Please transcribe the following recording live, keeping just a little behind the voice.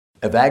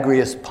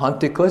Evagrius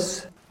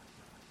Ponticus,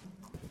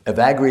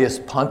 Evagrius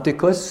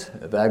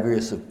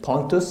of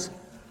Pontus,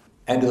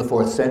 end of the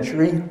 4th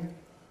century,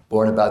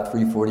 born about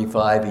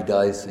 345, he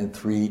dies in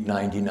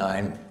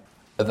 399.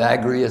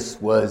 Evagrius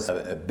was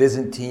a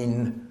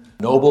Byzantine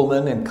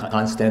nobleman in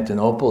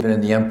Constantinople and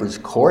in the emperor's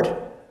court.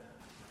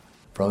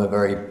 From a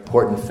very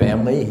important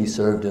family, he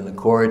served in the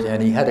court,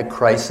 and he had a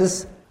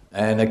crisis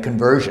and a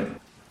conversion.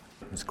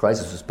 His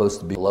crisis was supposed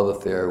to be a love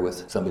affair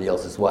with somebody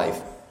else's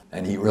wife,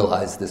 and he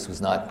realized this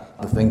was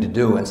not the thing to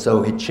do, and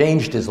so he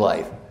changed his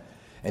life,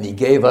 and he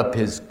gave up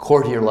his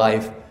courtier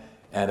life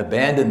and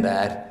abandoned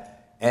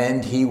that,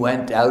 and he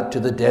went out to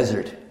the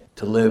desert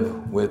to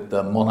live with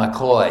the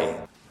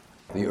monachoi,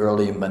 the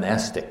early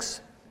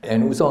monastics.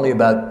 And it was only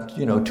about,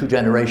 2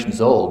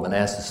 generations old,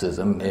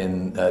 monasticism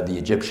in the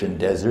Egyptian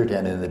desert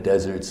and in the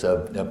deserts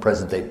of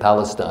present-day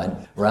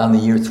Palestine. Around the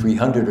year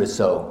 300 or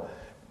so,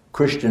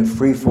 Christian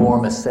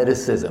free-form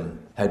asceticism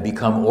had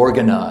become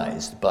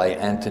organized by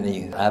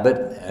Anthony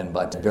Abbot and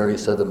by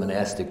various other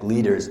monastic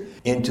leaders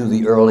into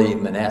the early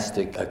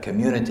monastic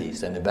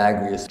communities. And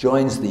Evagrius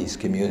joins these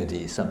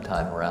communities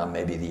sometime around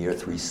maybe the year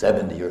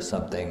 370 or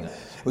something.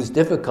 It was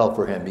difficult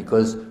for him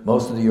because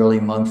most of the early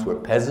monks were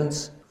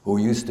peasants who were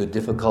used to a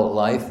difficult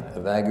life.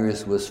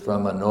 Evagrius was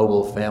from a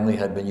noble family,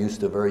 had been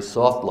used to a very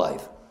soft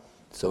life.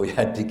 So he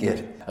had to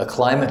get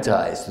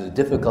acclimatized to the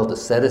difficult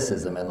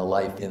asceticism and the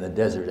life in the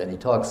desert, and he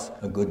talks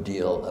a good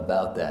deal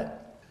about that.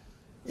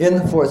 In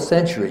the 4th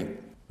century,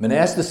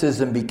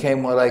 monasticism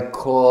became what I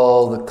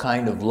call the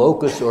kind of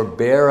locus or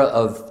bearer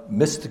of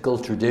mystical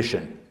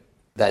tradition,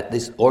 that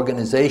these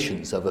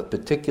organizations of a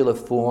particular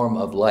form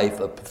of life,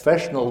 a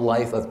professional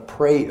life of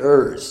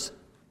prayers,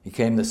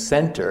 became the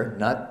center,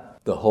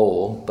 not the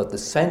whole, but the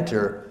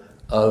center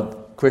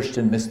of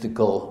Christian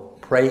mystical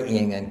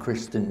praying and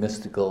Christian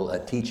mystical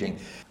teaching.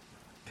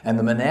 And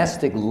the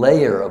monastic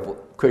layer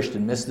of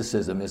Christian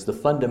mysticism is the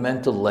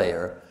fundamental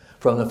layer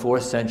from the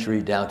 4th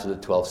century down to the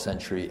 12th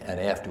century and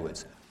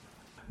afterwards.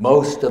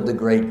 Most of the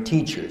great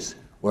teachers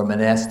were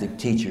monastic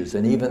teachers,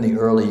 and even the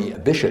early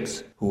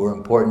bishops who were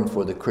important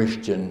for the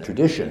Christian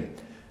tradition,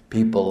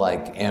 people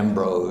like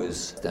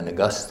Ambrose and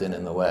Augustine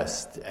in the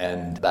West,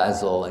 and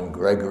Basil and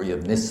Gregory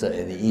of Nyssa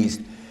in the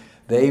East,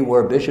 they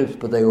were bishops,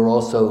 but they were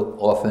also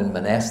often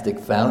monastic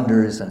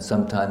founders and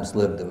sometimes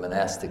lived a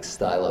monastic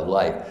style of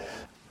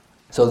life.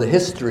 So the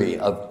history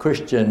of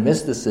Christian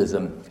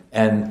mysticism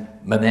and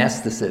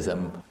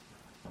monasticism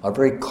are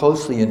very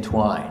closely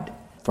entwined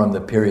from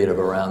the period of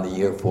around the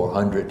year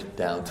 400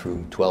 down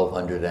through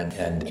 1200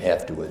 and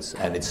afterwards.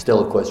 And it still,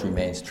 of course,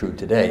 remains true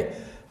today,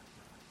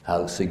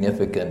 how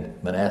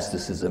significant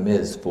monasticism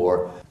is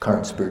for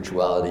current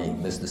spirituality,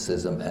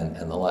 mysticism, and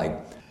the like.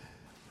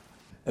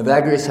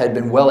 Evagrius had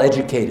been well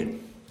educated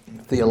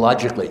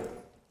theologically,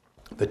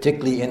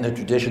 particularly in the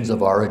traditions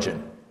of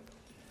Origen.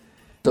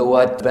 So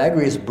what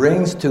Evagrius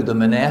brings to the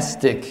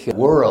monastic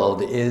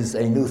world is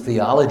a new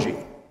theology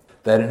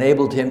that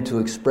enabled him to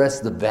express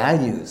the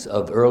values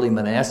of early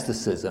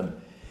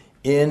monasticism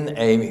in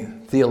a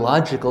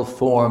theological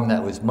form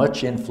that was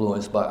much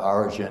influenced by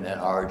Origen and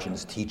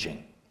Origen's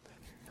teaching.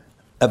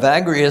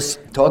 Evagrius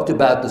talked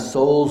about the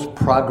soul's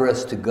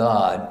progress to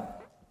God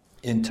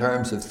in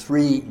terms of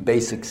 3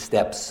 basic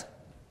steps.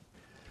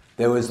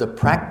 There was the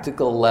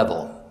practical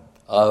level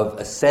of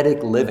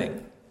ascetic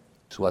living.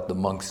 It's what the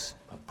monks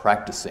are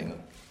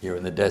practicing here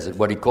in the desert,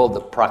 what he called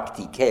the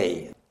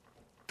praktike.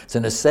 It's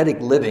an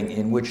ascetic living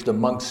in which the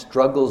monk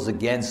struggles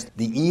against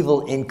the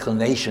evil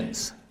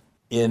inclinations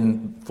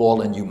in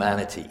fallen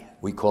humanity.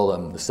 We call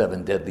them the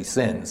 7 deadly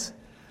sins.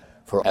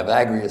 For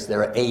Evagrius,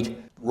 there are 8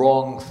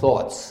 wrong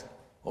thoughts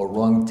or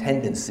wrong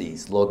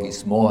tendencies.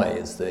 Logismoi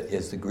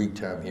is the Greek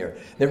term here.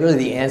 They're really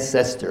the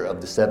ancestor of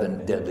the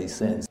 7 deadly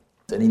sins.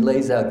 And he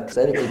lays out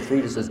ascetical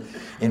treatises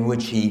in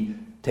which he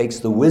takes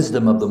the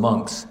wisdom of the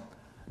monks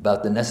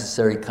about the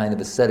necessary kind of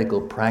ascetical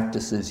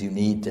practices you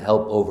need to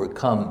help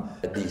overcome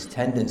these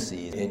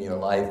tendencies in your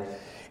life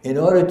in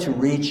order to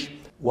reach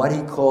what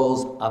he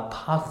calls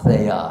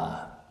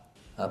apatheia,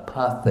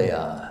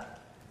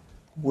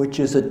 which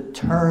is a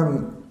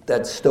term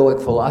that Stoic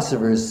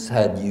philosophers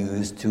had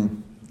used to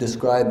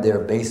describe their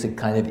basic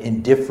kind of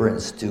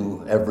indifference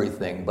to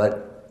everything,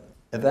 but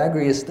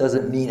Evagrius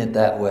doesn't mean it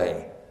that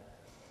way.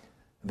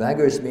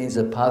 Evagrius means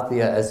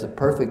apatheia as the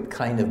perfect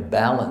kind of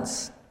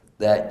balance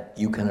that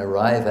you can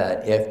arrive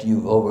at after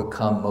you've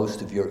overcome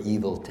most of your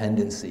evil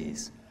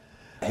tendencies.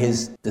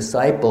 His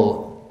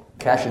disciple,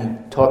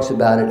 Cashin, talks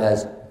about it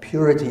as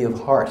purity of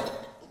heart,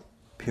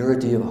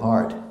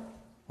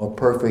 or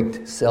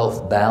perfect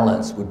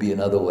self-balance would be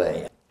another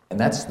way. And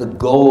that's the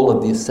goal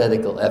of the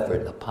ascetical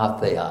effort,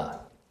 apatheia.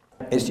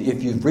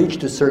 If you've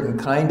reached a certain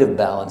kind of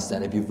balance,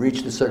 then if you've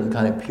reached a certain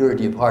kind of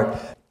purity of heart,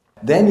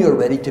 then you're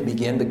ready to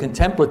begin the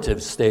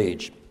contemplative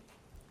stage.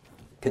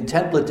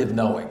 Contemplative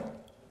knowing.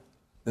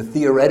 The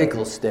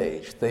theoretical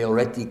stage,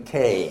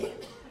 theoretike.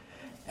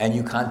 And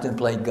you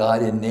contemplate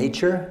God in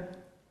nature,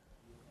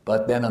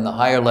 but then on the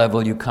higher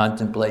level you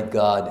contemplate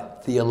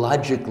God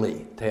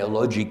theologically,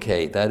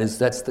 theologike.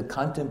 That's the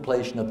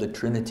contemplation of the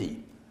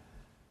Trinity,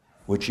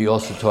 which he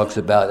also talks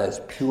about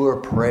as pure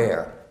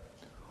prayer,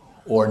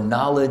 or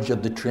knowledge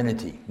of the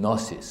Trinity,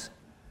 gnosis.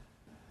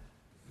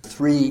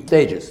 3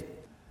 stages: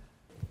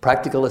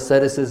 practical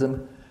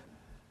asceticism,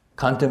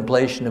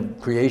 contemplation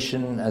of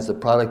creation as a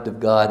product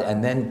of God,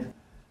 and then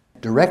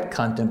direct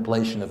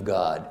contemplation of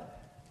God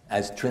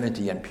as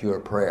Trinity and pure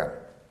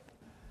prayer.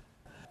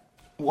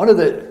 One of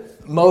the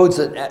modes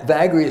that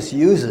Evagrius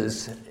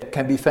uses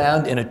can be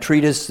found in a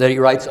treatise that he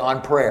writes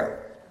on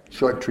prayer,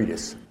 short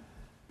treatise.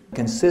 It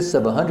consists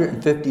of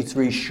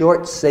 153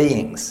 short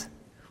sayings.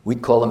 We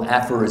call them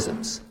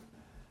aphorisms.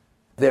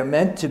 They're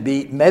meant to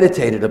be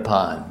meditated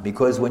upon,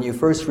 because when you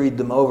first read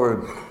them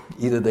over,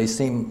 either they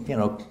seem,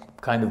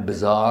 kind of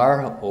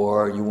bizarre,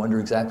 or you wonder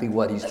exactly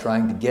what he's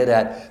trying to get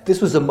at.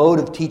 This was a mode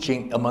of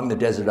teaching among the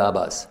desert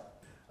abbas.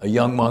 A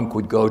young monk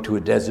would go to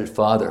a desert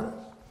father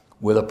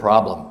with a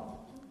problem,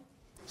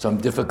 some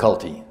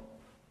difficulty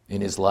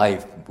in his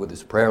life, with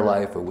his prayer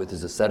life or with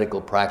his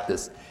ascetical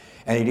practice,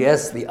 and he'd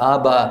ask the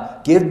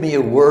Abba, give me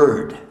a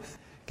word,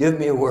 give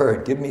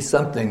me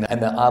something. And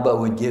the Abba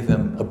would give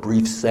him a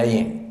brief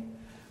saying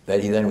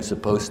that he then was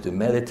supposed to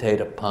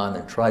meditate upon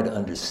and try to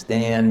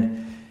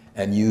understand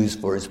and use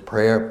for his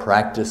prayer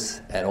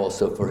practice and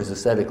also for his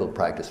ascetical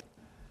practice.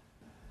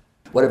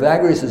 What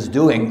Evagrius is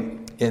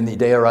doing in the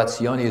De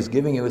Oratione is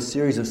giving you a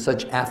series of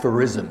such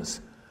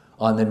aphorisms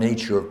on the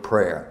nature of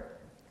prayer.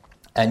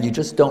 And you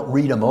just don't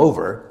read them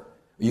over.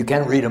 You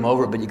can read them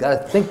over, but you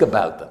got to think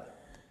about them.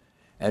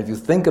 And if you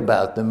think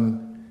about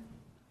them,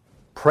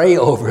 pray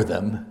over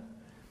them,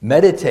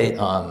 meditate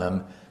on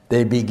them,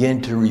 they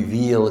begin to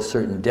reveal a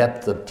certain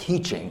depth of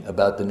teaching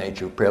about the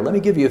nature of prayer. Let me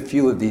give you a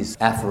few of these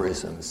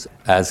aphorisms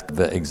as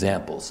the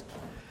examples.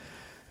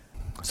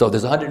 So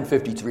there's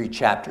 153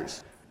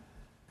 chapters.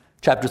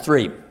 Chapter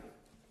 3,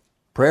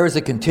 prayer is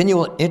a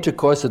continual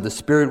intercourse of the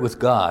spirit with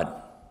God.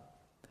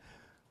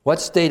 What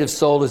state of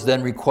soul is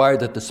then required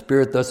that the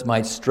spirit thus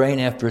might strain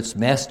after its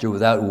master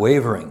without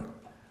wavering,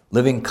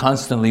 living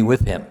constantly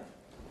with him?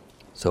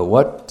 So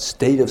what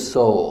state of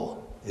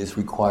soul is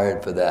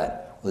required for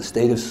that? The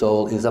state of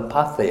soul is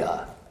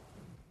apatheia,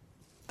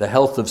 the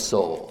health of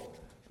soul,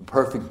 the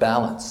perfect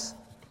balance,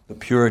 the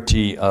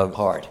purity of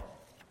heart.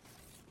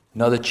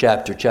 Another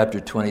chapter, chapter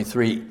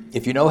 23.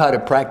 If you know how to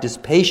practice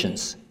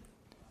patience,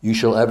 you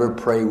shall ever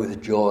pray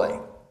with joy.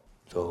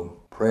 So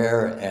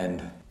prayer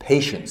and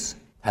patience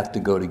have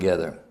to go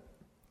together.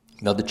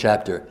 Another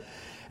chapter.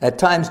 At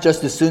times,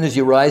 just as soon as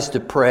you rise to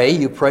pray,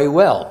 you pray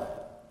well.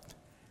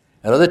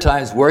 At other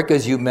times, work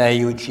as you may,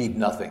 you achieve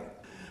nothing.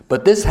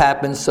 But this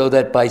happens so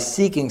that by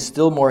seeking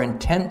still more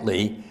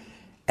intently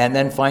and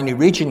then finally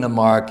reaching the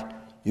mark,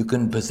 you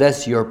can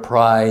possess your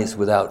prize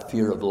without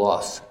fear of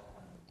loss.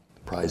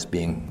 The prize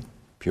being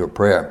pure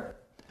prayer.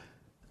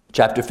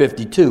 Chapter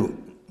 52.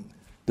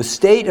 The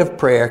state of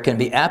prayer can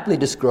be aptly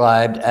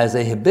described as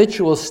a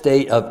habitual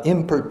state of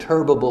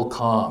imperturbable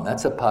calm.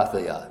 That's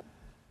apatheia.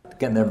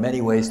 Again, there are many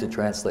ways to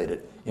translate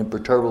it.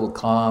 Imperturbable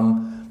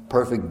calm,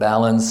 perfect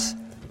balance,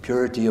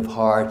 purity of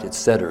heart,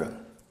 etc.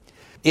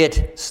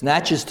 It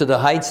snatches to the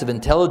heights of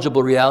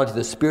intelligible reality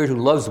the spirit who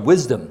loves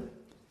wisdom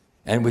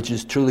and which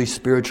is truly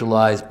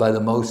spiritualized by the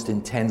most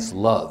intense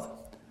love.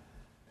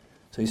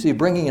 So you see,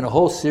 bringing in a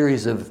whole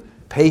series of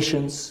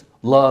patience,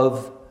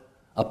 love,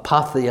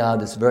 apatheia,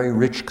 this very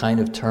rich kind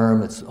of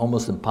term. It's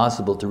almost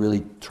impossible to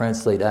really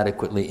translate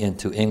adequately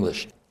into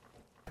English.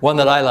 One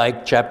that I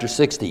like, chapter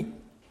 60.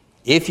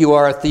 If you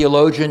are a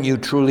theologian, you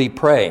truly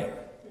pray.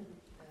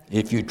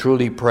 If you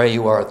truly pray,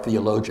 you are a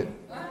theologian.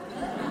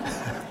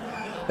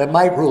 That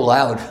might rule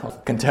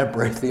out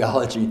contemporary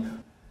theology,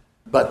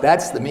 but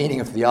that's the meaning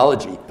of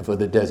theology for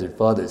the Desert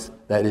Fathers.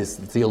 That is,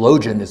 the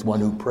theologian is one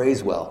who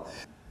prays well.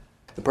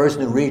 The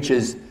person who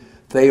reaches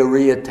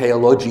theoria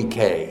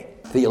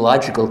theologicae,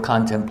 theological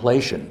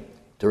contemplation,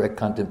 direct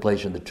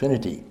contemplation of the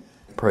Trinity,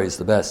 prays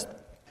the best.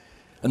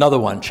 Another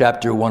one,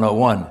 chapter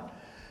 101.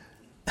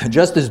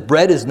 Just as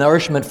bread is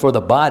nourishment for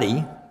the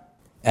body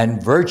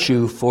and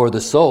virtue for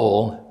the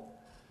soul,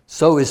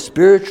 so is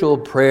spiritual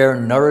prayer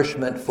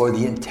nourishment for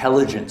the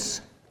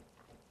intelligence.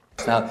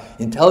 Now,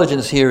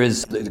 intelligence here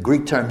is the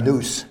Greek term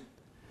nous,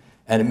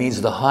 and it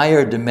means the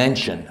higher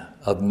dimension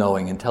of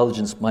knowing.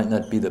 Intelligence might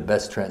not be the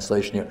best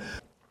translation here.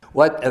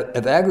 What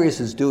Evagrius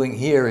is doing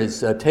here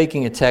is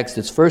taking a text,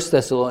 it's 1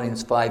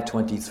 Thessalonians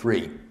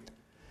 5:23.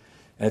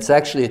 And it's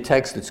actually a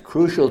text that's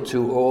crucial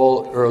to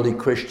all early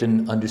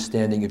Christian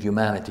understanding of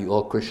humanity,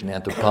 all Christian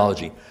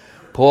anthropology.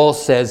 Paul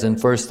says in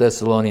 1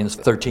 Thessalonians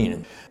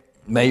 13,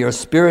 may your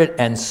spirit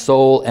and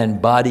soul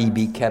and body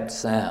be kept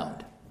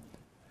sound.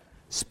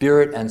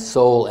 Spirit and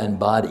soul and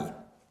body.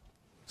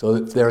 So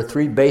there are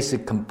three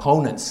basic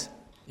components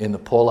in the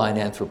Pauline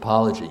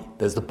anthropology.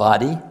 There's the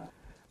body,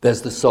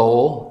 there's the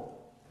soul,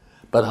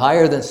 but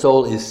higher than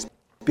soul is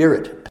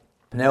spirit,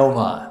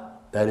 pneuma.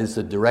 That is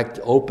the direct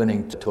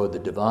opening toward the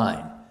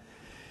divine.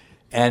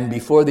 And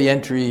before the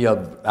entry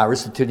of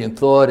Aristotelian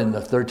thought in the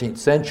 13th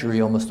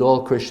century, almost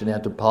all Christian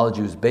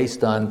anthropology was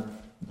based on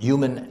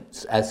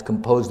humans as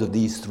composed of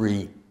these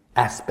three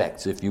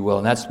aspects, if you will.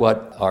 And that's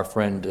what our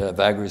friend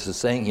Evagrius is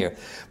saying here.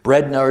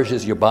 Bread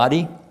nourishes your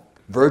body,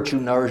 Virtue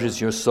nourishes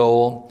your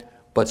soul,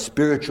 but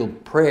spiritual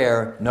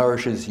prayer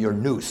nourishes your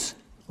nous,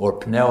 or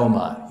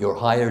pneuma, your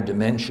higher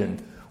dimension,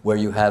 where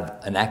you have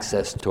an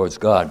access towards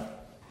God.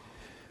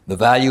 The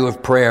value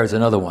of prayer is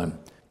another one.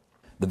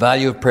 The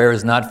value of prayer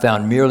is not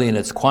found merely in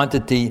its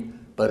quantity,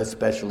 but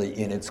especially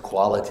in its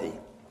quality.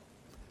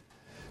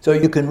 So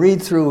you can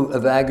read through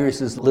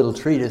Evagrius' little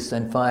treatise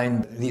and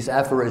find these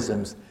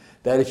aphorisms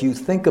that if you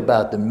think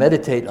about them,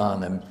 meditate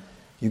on them,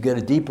 you get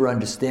a deeper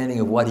understanding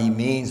of what he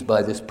means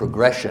by this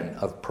progression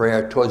of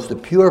prayer towards the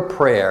pure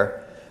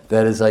prayer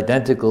that is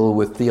identical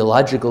with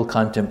theological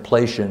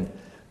contemplation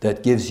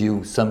that gives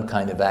you some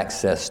kind of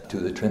access to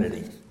the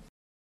Trinity.